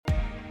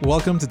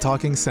Welcome to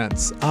Talking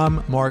Sense.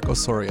 I'm Mark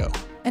Osorio.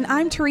 And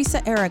I'm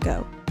Teresa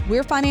Arago.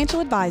 We're financial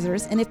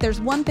advisors, and if there's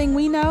one thing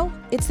we know,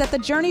 it's that the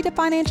journey to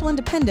financial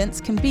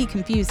independence can be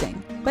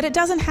confusing, but it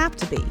doesn't have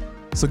to be.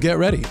 So get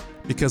ready,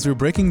 because we're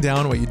breaking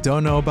down what you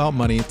don't know about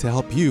money to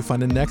help you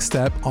find the next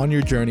step on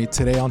your journey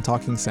today on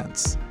Talking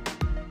Sense.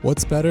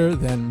 What's better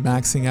than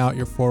maxing out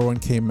your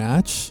 401k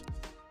match?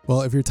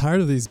 Well, if you're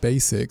tired of these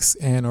basics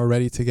and are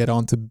ready to get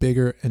on to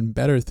bigger and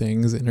better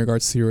things in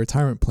regards to your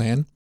retirement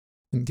plan,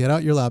 then get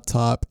out your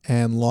laptop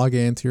and log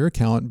into your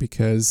account,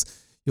 because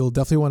you'll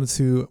definitely want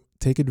to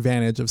take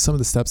advantage of some of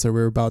the steps that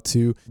we're about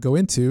to go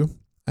into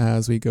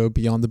as we go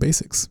beyond the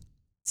basics.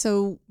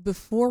 So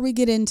before we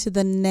get into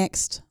the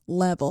next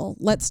level,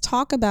 let's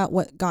talk about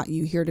what got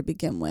you here to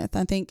begin with.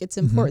 I think it's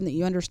important that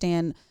you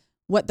understand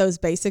what those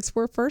basics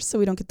were first, so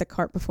we don't get the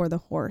cart before the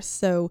horse.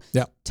 So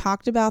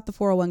talked about the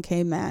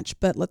 401k match,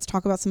 but let's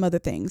talk about some other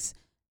things.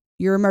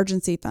 Your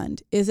emergency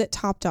fund, is it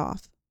topped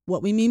off?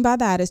 What we mean by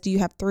that is, do you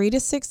have 3 to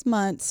 6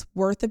 months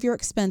worth of your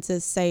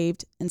expenses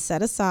saved and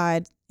set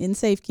aside in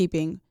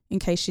safekeeping in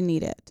case you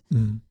need it?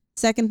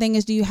 Second thing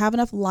is, do you have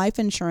enough life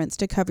insurance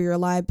to cover your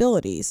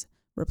liabilities,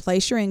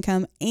 replace your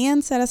income,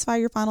 and satisfy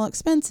your final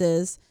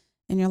expenses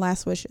and your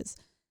last wishes?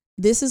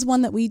 This is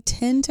one that we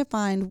tend to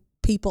find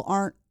people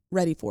aren't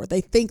ready for.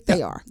 They think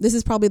they are. This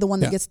is probably the one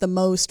that gets the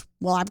most,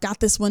 well, I've got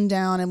this one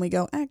down, and we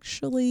go,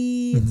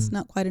 actually, it's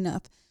not quite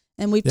enough.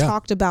 And we've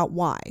talked about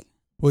why.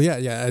 Well,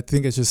 yeah. I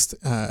think it's just,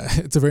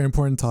 it's a very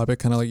important topic,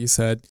 kind of like you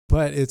said,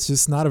 but it's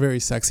just not a very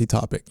sexy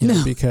topic, you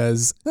know,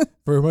 because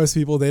for most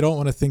people, they don't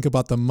want to think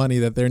about the money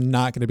that they're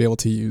not going to be able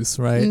to use,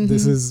 right?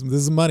 This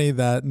is money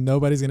that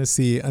nobody's going to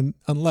see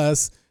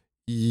unless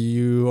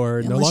you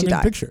are no longer in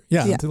the picture.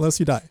 Yeah, unless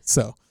you die.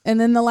 So. And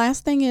then the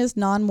last thing is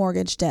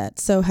non-mortgage debt.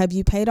 So have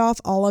you paid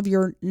off all of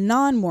your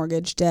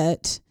non-mortgage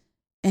debt?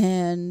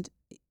 And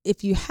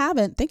if you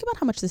haven't, think about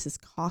how much this is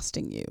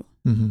costing you.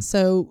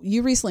 So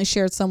you recently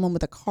shared someone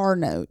with a car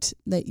note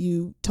that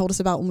you told us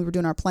about when we were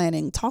doing our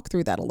planning. Talk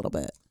through that a little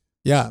bit.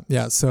 Yeah.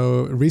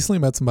 So recently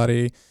met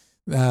somebody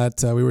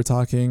that we were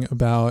talking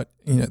about,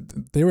 you know,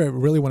 they were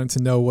really wanting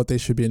to know what they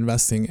should be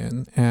investing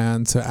in.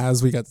 And so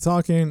as we got to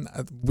talking,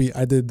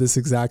 I did this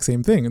exact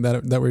same thing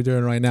that we're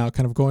doing right now,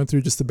 kind of going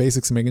through just the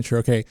basics and making sure,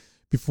 okay,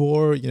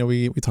 before, you know,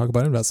 we talk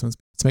about investments,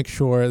 let's make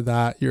sure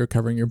that you're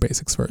covering your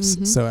basics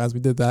first. So as we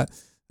did that,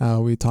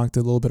 we talked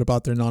a little bit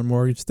about their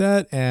non-mortgage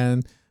debt,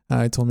 and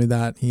he told me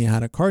that he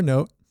had a car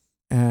note,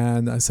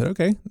 and I said,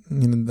 okay,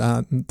 you know,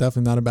 that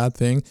definitely not a bad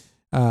thing.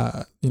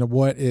 You know,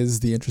 what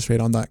is the interest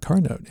rate on that car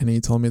note? And he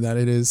told me that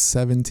it is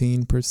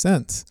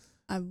 17%.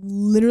 I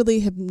literally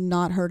have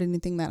not heard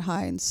anything that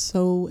high in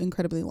so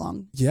incredibly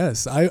long.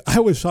 Yes, I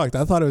was shocked.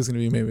 I thought it was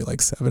going to be maybe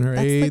like 7 or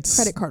 8. That's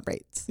like credit card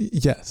rates.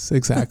 Yes,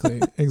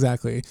 exactly,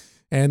 exactly.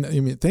 And I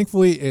mean,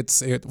 thankfully,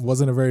 it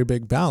wasn't a very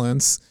big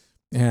balance,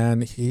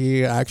 and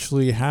he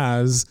actually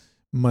has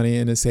money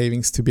in his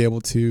savings to be able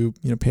to,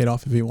 you know, pay it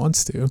off if he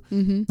wants to.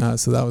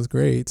 So that was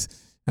great.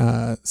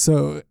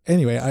 So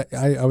anyway,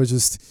 I was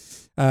just,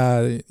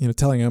 you know,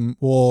 telling him,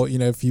 well, you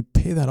know, if you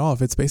pay that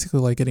off, it's basically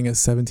like getting a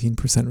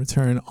 17%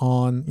 return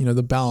on, you know,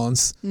 the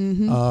balance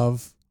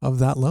of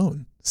that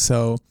loan.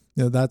 So,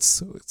 you know,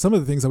 that's some of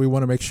the things that we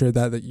want to make sure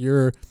that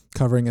you're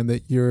covering and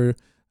that you're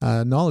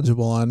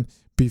knowledgeable on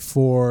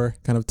before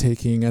kind of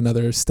taking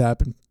another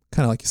step and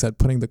kind of like you said,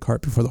 putting the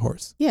cart before the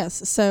horse.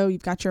 Yes. So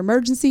you've got your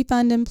emergency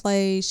fund in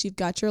place. You've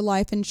got your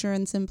life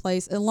insurance in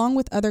place, along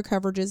with other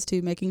coverages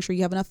too, making sure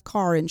you have enough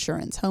car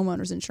insurance,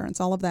 homeowners insurance,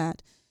 all of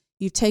that.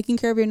 You've taken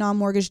care of your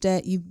non-mortgage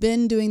debt. You've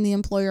been doing the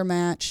employer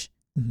match.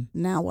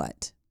 Now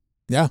what?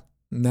 Yeah.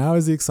 Now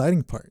is the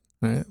exciting part,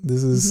 right?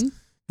 This is kind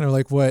of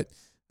like what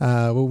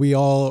we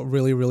all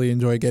really, really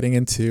enjoy getting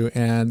into.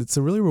 And it's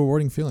a really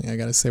rewarding feeling, I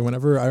got to say.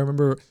 Whenever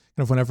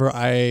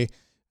I,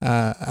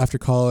 after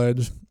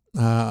college,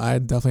 I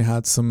definitely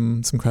had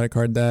some credit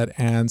card debt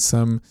and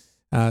some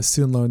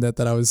student loan debt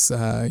that I was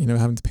you know,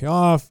 having to pay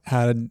off.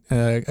 Had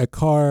a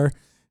car.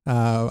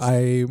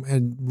 I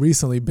had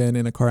recently been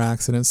in a car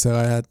accident, so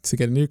I had to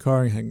get a new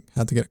car and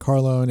had to get a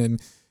car loan.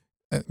 And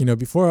you know,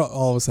 before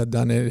all was said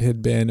done, it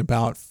had been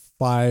about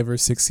 5 or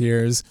 6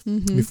 years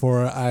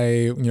before I,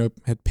 you know,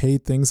 had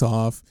paid things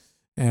off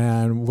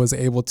and was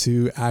able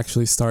to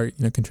actually start,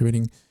 you know,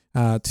 contributing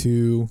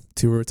to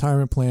a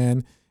retirement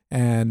plan.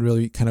 And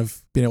really kind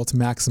of being able to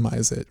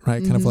maximize it,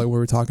 right? Kind of like what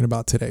we're talking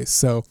about today.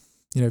 So,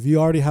 you know, if you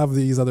already have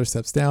these other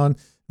steps down,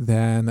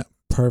 then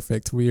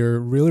perfect. We are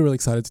really, really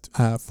excited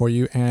for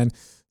you. And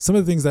some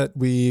of the things that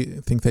we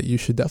think that you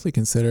should definitely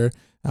consider,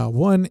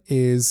 one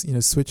is, you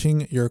know,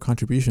 switching your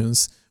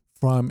contributions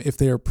from, if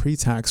they are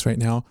pre-tax right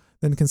now,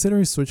 then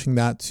consider switching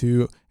that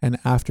to an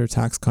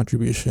after-tax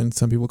contribution.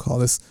 Some people call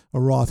this a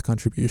Roth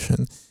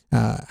contribution.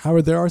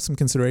 However, there are some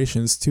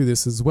considerations to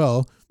this as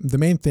well. The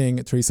main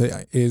thing,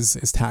 Teresa, is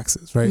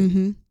taxes,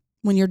 right?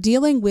 When you're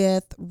dealing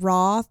with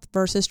Roth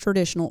versus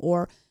traditional,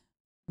 or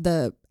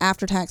the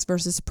after-tax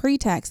versus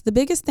pre-tax, the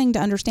biggest thing to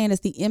understand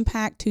is the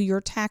impact to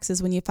your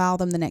taxes when you file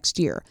them the next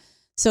year.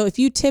 So if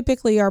you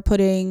typically are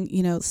putting,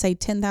 say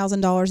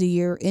 $10,000 a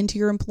year into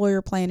your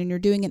employer plan and you're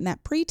doing it in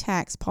that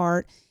pre-tax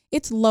part,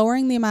 it's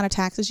lowering the amount of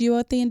taxes you owe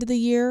at the end of the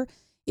year.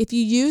 If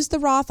you use the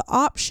Roth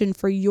option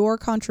for your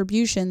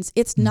contributions,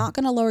 it's not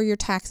going to lower your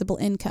taxable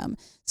income.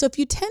 So if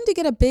you tend to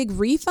get a big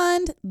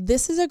refund,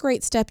 this is a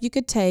great step you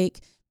could take,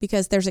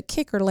 because there's a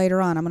kicker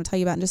later on I'm going to tell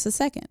you about in just a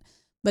second.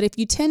 But if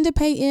you tend to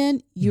pay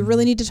in, you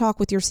really need to talk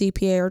with your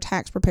CPA or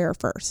tax preparer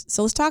first.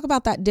 So let's talk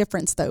about that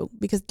difference, though,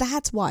 because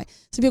that's why.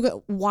 So people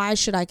go, why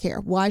should I care?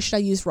 Why should I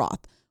use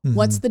Roth?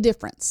 What's the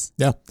difference?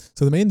 Yeah.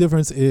 So the main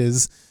difference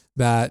is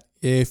that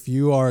if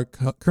you are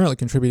currently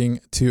contributing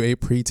to a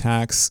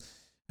pre-tax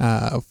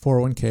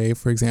 401k,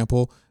 for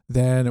example,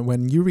 then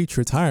when you reach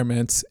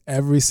retirement,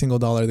 every single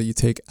dollar that you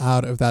take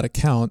out of that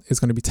account is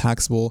going to be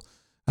taxable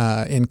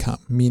income,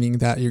 meaning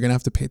that you're going to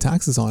have to pay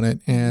taxes on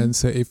it. And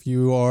so if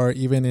you are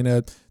even in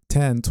a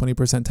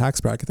 10-20%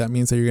 tax bracket, that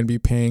means that you're going to be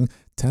paying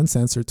 10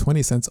 cents or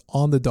 20 cents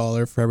on the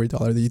dollar for every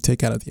dollar that you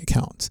take out of the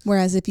account.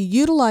 Whereas if you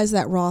utilize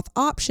that Roth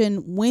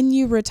option, when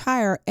you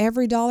retire,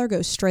 every dollar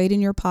goes straight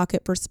in your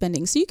pocket for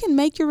spending. So you can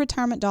make your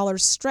retirement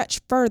dollars stretch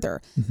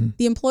further.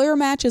 The employer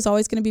match is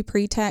always going to be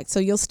pre-tax, so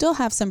you'll still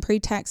have some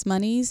pre-tax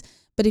monies.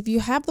 But if you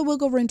have the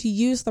wiggle room to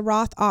use the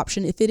Roth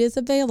option, if it is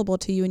available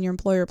to you in your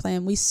employer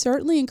plan, we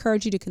certainly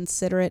encourage you to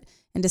consider it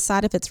and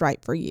decide if it's right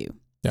for you.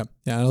 Yeah.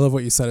 And I love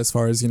what you said as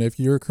far as, if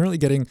you're currently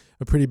getting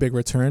a pretty big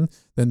return,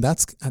 then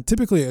that's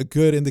typically a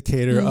good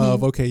indicator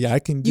of, okay, yeah, I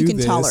can do this. You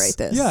can tolerate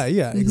this.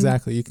 Yeah,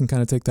 exactly. You can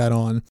kind of take that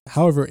on.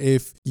 However,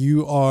 if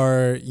you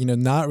are,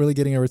 not really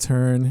getting a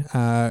return,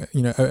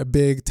 a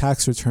big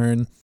tax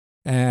return,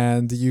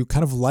 and you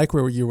kind of like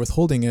where your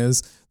withholding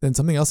is, then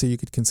something else that you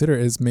could consider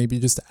is maybe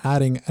just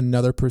adding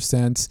another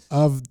percent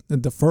of the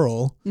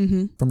deferral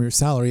from your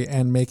salary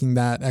and making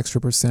that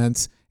extra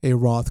percent a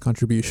Roth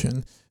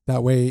contribution.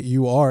 That way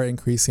you are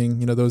increasing,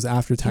 those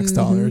after-tax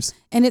dollars.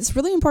 And it's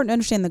really important to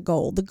understand the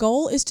goal. The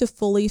goal is to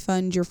fully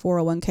fund your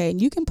 401k,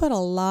 and you can put a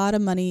lot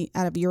of money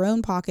out of your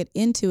own pocket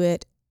into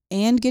it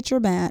and get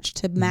your match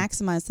to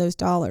maximize those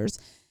dollars.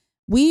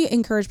 We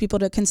encourage people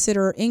to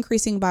consider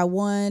increasing by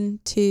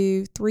 1%,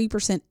 2%,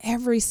 3%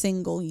 every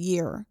single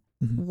year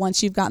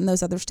once you've gotten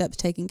those other steps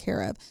taken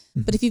care of.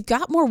 But if you've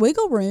got more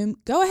wiggle room,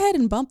 go ahead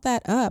and bump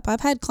that up.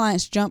 I've had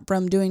clients jump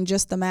from doing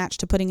just the match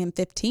to putting in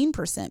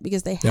 15%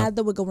 because they had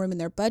the wiggle room in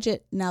their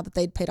budget now that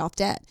they'd paid off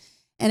debt.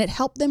 And it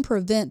helped them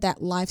prevent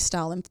that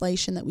lifestyle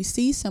inflation that we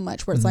see so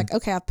much, where it's like,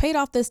 okay, I've paid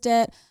off this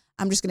debt.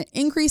 I'm just going to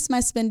increase my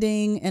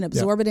spending and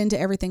absorb it into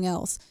everything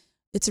else.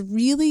 It's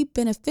really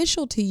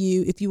beneficial to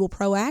you if you will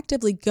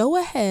proactively go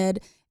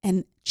ahead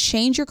and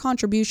change your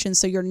contributions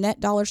so your net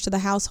dollars to the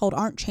household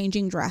aren't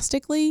changing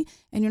drastically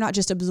and you're not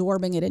just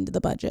absorbing it into the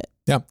budget.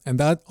 Yeah, and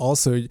that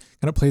also kind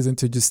of plays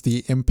into just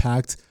the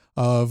impact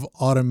of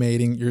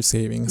automating your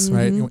savings,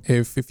 right?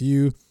 If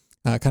you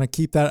kind of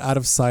keep that out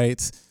of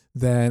sight,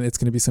 then it's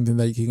going to be something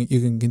that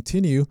you can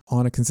continue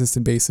on a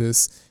consistent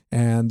basis.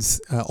 And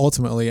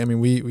ultimately, I mean,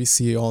 we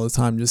see all the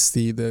time just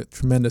the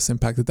tremendous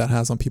impact that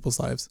has on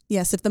people's lives.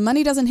 Yes, if the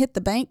money doesn't hit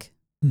the bank,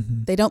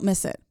 they don't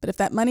miss it. But if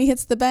that money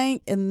hits the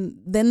bank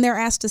and then they're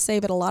asked to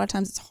save it, a lot of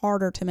times it's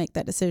harder to make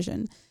that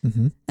decision.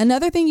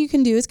 Another thing you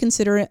can do is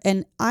consider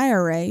an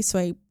IRA, so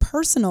a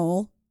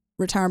personal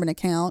retirement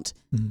account,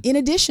 in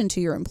addition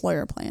to your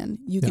employer plan.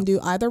 You can do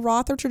either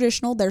Roth or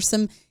traditional. There's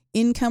some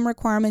income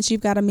requirements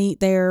you've got to meet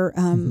there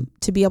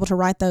to be able to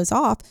write those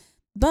off.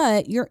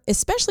 But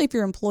especially if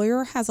your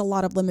employer has a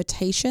lot of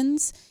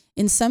limitations.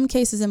 In some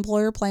cases,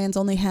 employer plans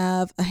only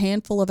have a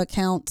handful of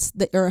accounts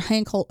or a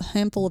handful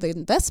of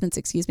investments,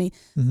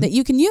 that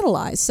you can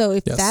utilize. So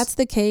if that's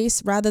the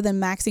case, rather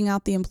than maxing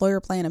out the employer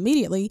plan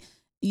immediately,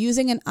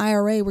 using an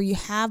IRA where you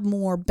have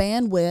more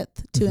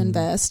bandwidth to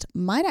invest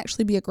might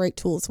actually be a great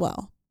tool as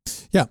well.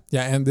 Yeah.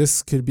 And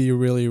this could be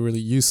really, really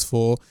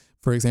useful.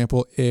 For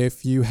example,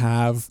 if you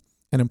have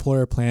an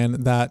employer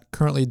plan that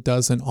currently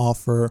doesn't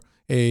offer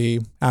a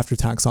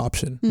after-tax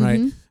option,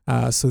 right?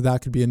 So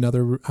that could be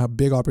another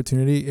big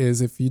opportunity, is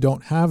if you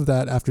don't have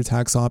that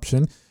after-tax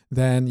option,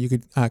 then you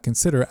could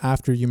consider,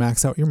 after you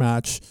max out your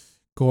match,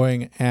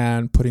 going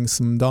and putting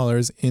some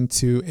dollars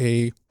into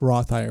a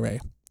Roth IRA.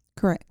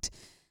 Correct.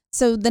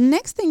 So the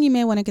next thing you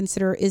may want to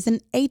consider is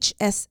an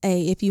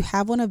HSA if you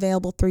have one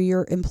available through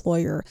your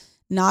employer.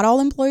 Not all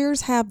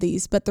employers have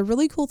these, but the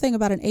really cool thing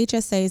about an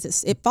HSA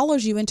is it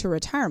follows you into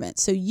retirement.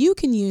 So you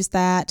can use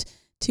that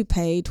to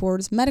pay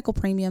towards medical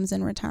premiums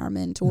in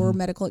retirement or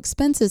medical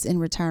expenses in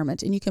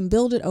retirement, and you can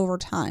build it over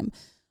time.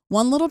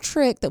 One little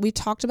trick that we've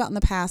talked about in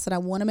the past that I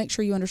want to make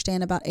sure you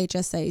understand about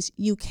HSAs,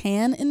 you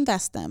can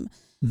invest them,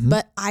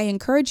 but I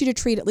encourage you to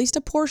treat at least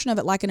a portion of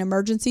it like an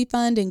emergency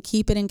fund and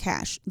keep it in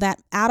cash.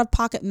 That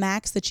out-of-pocket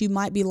max that you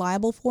might be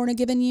liable for in a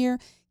given year,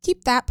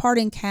 keep that part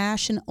in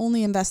cash and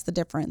only invest the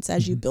difference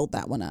as you build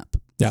that one up.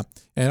 Yeah.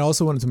 And I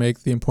also wanted to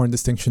make the important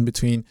distinction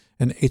between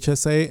an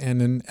HSA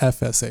and an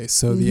FSA.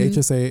 So the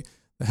HSA,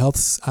 the health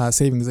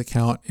savings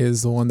account,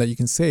 is the one that you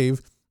can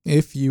save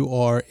if you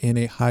are in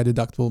a high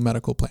deductible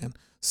medical plan.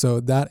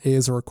 So that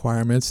is a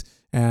requirement.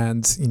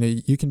 and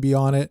you can be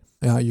on it.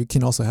 You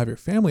can also have your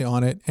family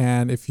on it,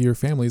 and if your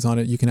family's on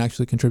it, you can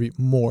actually contribute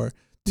more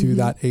to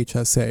that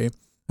HSA.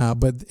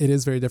 But it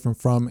is very different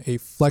from a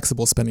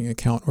flexible spending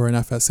account or an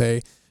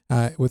FSA.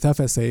 With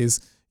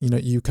FSAs,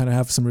 you kind of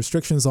have some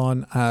restrictions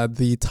on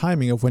the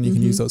timing of when you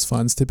can use those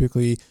funds.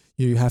 Typically,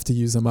 you have to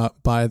use them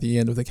up by the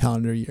end of the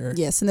calendar year.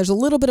 Yes, and there's a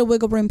little bit of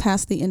wiggle room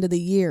past the end of the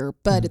year,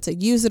 but it's a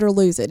use it or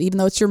lose it, even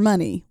though it's your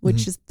money,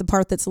 which is the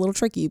part that's a little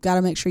tricky. You've got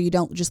to make sure you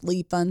don't just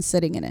leave funds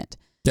sitting in it.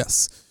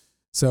 Yes.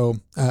 So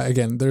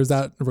again, there's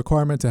that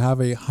requirement to have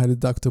a high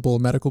deductible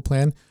medical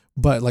plan.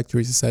 But like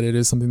Teresa said, it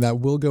is something that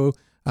will go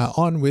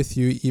on with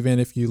you even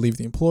if you leave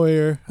the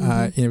employer,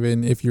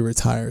 even if you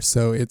retire.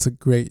 So it's a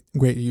great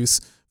use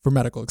for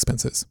medical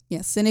expenses.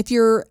 Yes. And if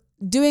you're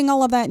doing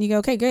all of that and you go,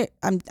 okay, great,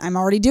 I'm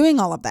already doing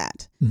all of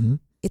that.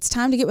 It's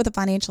time to get with a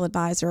financial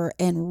advisor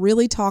and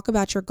really talk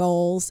about your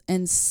goals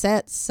and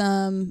set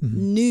some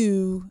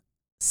new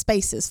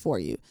spaces for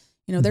you.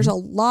 There's a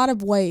lot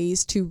of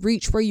ways to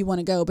reach where you want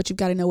to go, but you've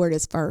got to know where it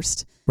is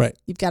first. Right.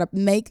 You've got to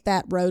make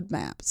that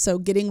roadmap. So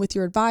getting with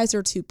your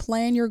advisor to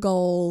plan your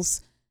goals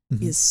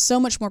is so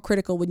much more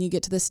critical when you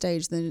get to this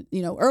stage than,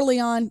 early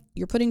on,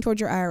 you're putting towards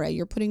your IRA,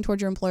 you're putting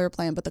towards your employer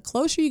plan, but the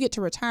closer you get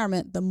to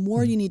retirement, the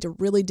more you need to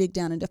really dig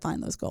down and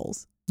define those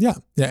goals. Yeah.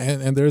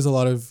 And there's a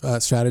lot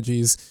of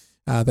strategies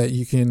that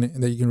you can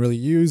really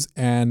use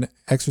and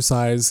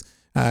exercise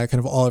kind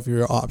of all of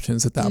your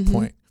options at that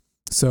point.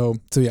 So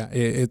yeah,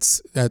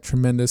 it's a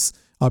tremendous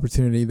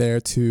opportunity there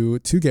to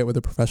get with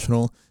a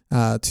professional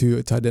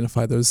to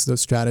identify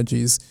those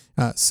strategies.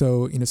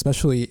 So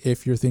especially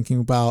if you're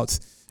thinking about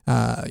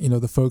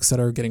the folks that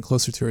are getting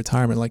closer to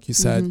retirement, like you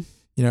said,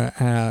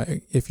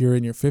 if you're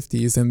in your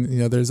 50s,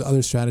 then there's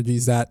other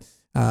strategies that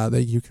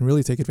you can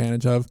really take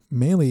advantage of.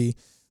 Mainly,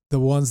 the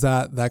ones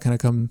that kind of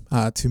come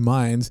to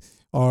mind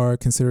are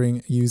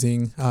considering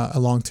using a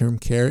long-term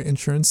care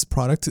insurance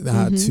product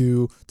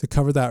to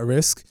cover that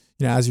risk.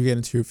 As you get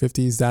into your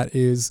 50s, that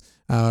is,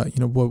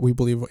 what we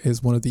believe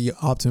is one of the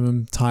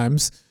optimum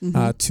times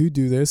to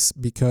do this,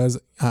 because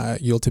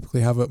you'll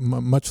typically have a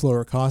much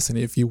lower cost. And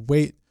if you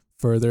wait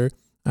further,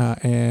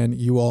 and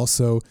you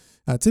also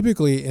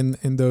typically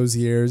in those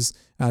years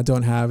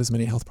don't have as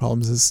many health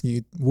problems as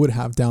you would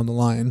have down the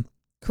line.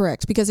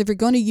 Correct. Because if you're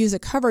going to use a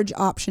coverage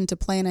option to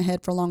plan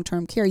ahead for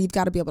long-term care, you've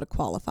got to be able to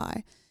qualify.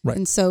 Right.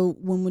 And so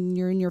when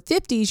you're in your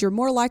 50s, you're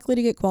more likely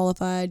to get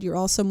qualified. You're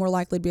also more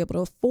likely to be able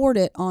to afford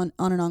it on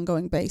an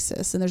ongoing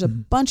basis. And there's a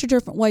bunch of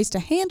different ways to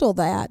handle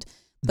that,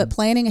 but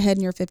planning ahead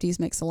in your 50s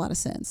makes a lot of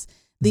sense.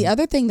 The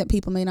other thing that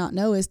people may not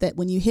know is that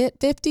when you hit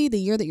 50, the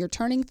year that you're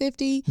turning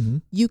 50,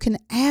 you can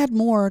add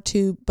more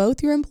to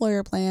both your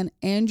employer plan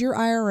and your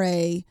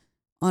IRA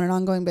on an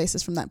ongoing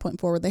basis from that point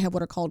forward. They have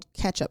what are called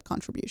catch-up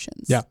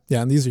contributions. Yeah,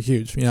 and these are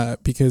huge.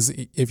 Because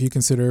if you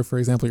consider, for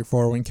example, your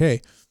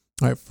 401k,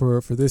 right,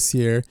 for this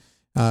year,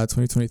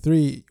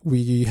 2023,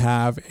 we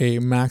have a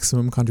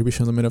maximum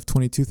contribution limit of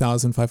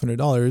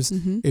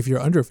 $22,500 if you're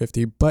under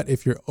 50. But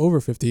if you're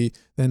over 50,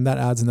 then that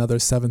adds another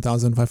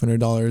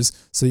 $7,500.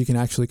 So you can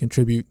actually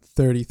contribute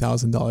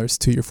 $30,000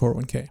 to your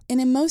 401k. And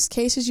in most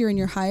cases, you're in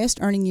your highest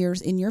earning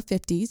years in your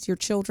 50s. Your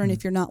children,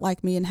 if you're not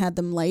like me and had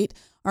them late,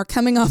 are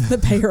coming off the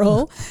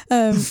payroll.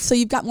 So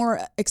you've got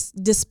more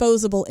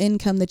disposable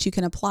income that you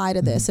can apply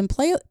to this and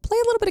play a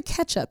little bit of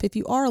catch up if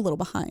you are a little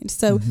behind.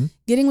 So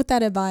getting with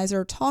that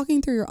advisor,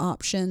 talking through your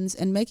options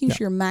and making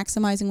sure you're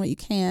maximizing what you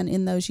can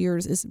in those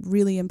years is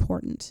really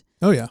important.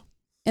 Oh, yeah.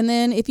 And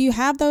then if you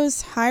have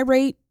those high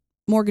rate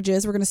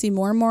mortgages, we're going to see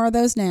more and more of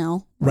those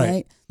now,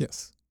 right?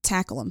 Yes.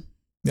 Tackle them.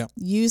 Yeah.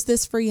 Use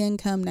this free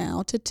income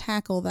now to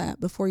tackle that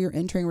before you're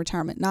entering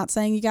retirement. Not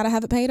saying you got to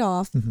have it paid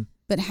off,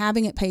 but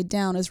having it paid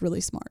down is really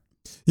smart.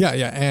 Yeah.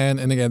 And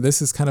again,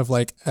 this is kind of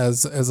like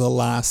as a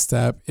last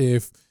step.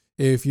 If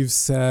you've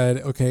said,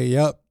 okay,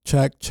 yep,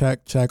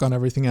 check on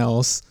everything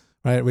else,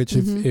 right? Which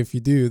if you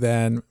do,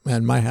 then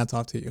man, my hat's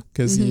off to you,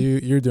 because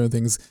you're doing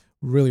things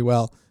really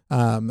well.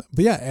 But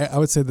yeah, I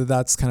would say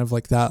that's kind of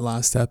like that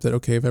last step, that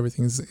okay, if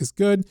everything is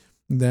good,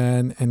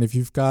 then, and if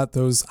you've got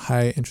those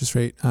high interest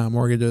rate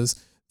mortgages,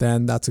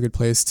 then that's a good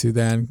place to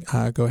then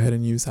go ahead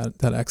and use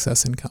that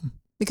excess income.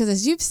 Because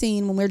as you've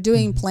seen, when we're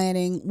doing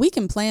planning, we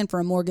can plan for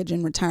a mortgage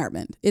in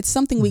retirement. It's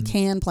something we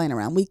can plan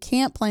around. We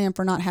can't plan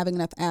for not having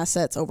enough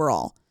assets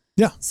overall.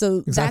 Yeah.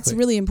 So that's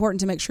really important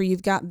to make sure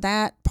you've got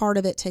that part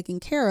of it taken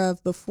care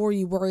of before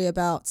you worry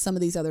about some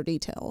of these other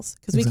details,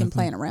 because we can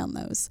plan around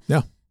those.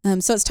 Yeah.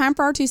 So it's time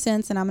for our 2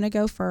 cents, and I'm going to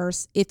go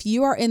first. If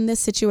you are in this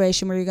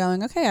situation where you're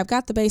going, okay, I've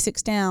got the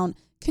basics down,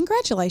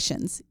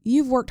 congratulations.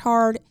 You've worked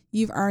hard.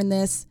 You've earned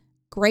this.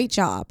 Great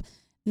job.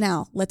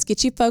 Now, let's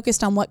get you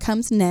focused on what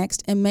comes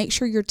next and make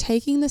sure you're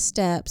taking the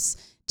steps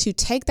to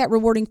take that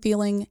rewarding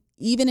feeling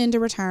even into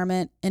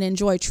retirement and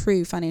enjoy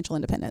true financial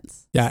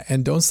independence. Yeah,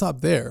 and don't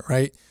stop there,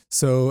 right?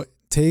 So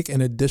take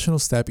an additional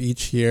step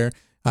each year,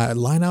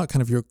 line out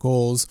kind of your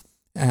goals,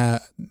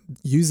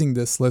 using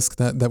this list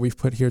that we've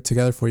put here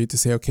together for you to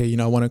say, okay,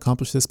 I want to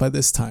accomplish this by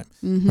this time,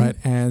 right?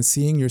 And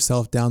seeing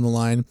yourself down the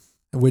line,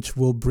 which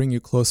will bring you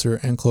closer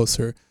and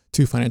closer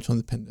to financial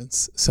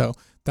independence. So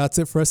that's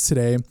it for us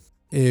today.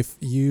 If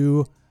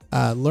you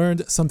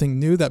learned something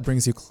new that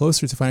brings you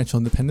closer to financial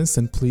independence,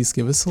 then please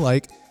give us a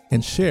like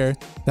and share.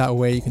 That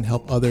way you can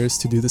help others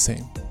to do the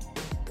same.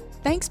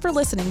 Thanks for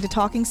listening to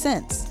Talking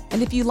Sense.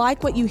 And if you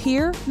like what you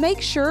hear,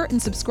 make sure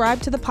and subscribe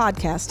to the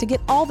podcast to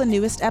get all the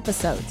newest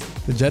episodes.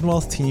 The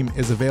GenWealth team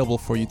is available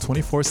for you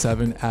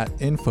 24/7 at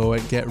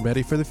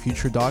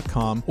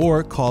info@getreadyforthefuture.com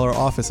or call our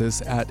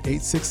offices at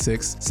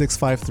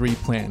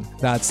 866-653-PLAN.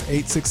 That's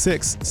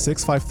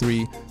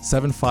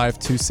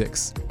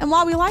 866-653-7526. And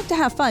while we like to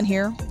have fun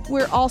here,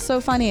 we're also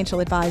financial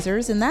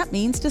advisors, and that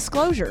means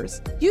disclosures.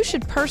 You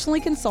should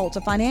personally consult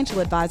a financial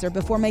advisor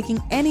before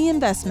making any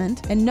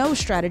investment, and no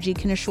strategy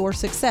can assure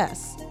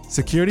success.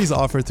 Securities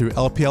offered through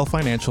LPL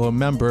Financial,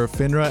 member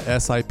FINRA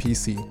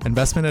SIPC.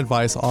 Investment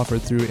advice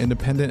offered through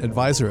Independent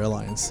Advisor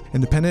Alliance.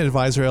 Independent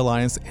Advisor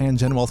Alliance and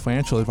GenWealth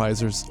Financial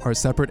Advisors are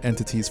separate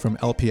entities from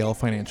LPL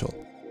Financial.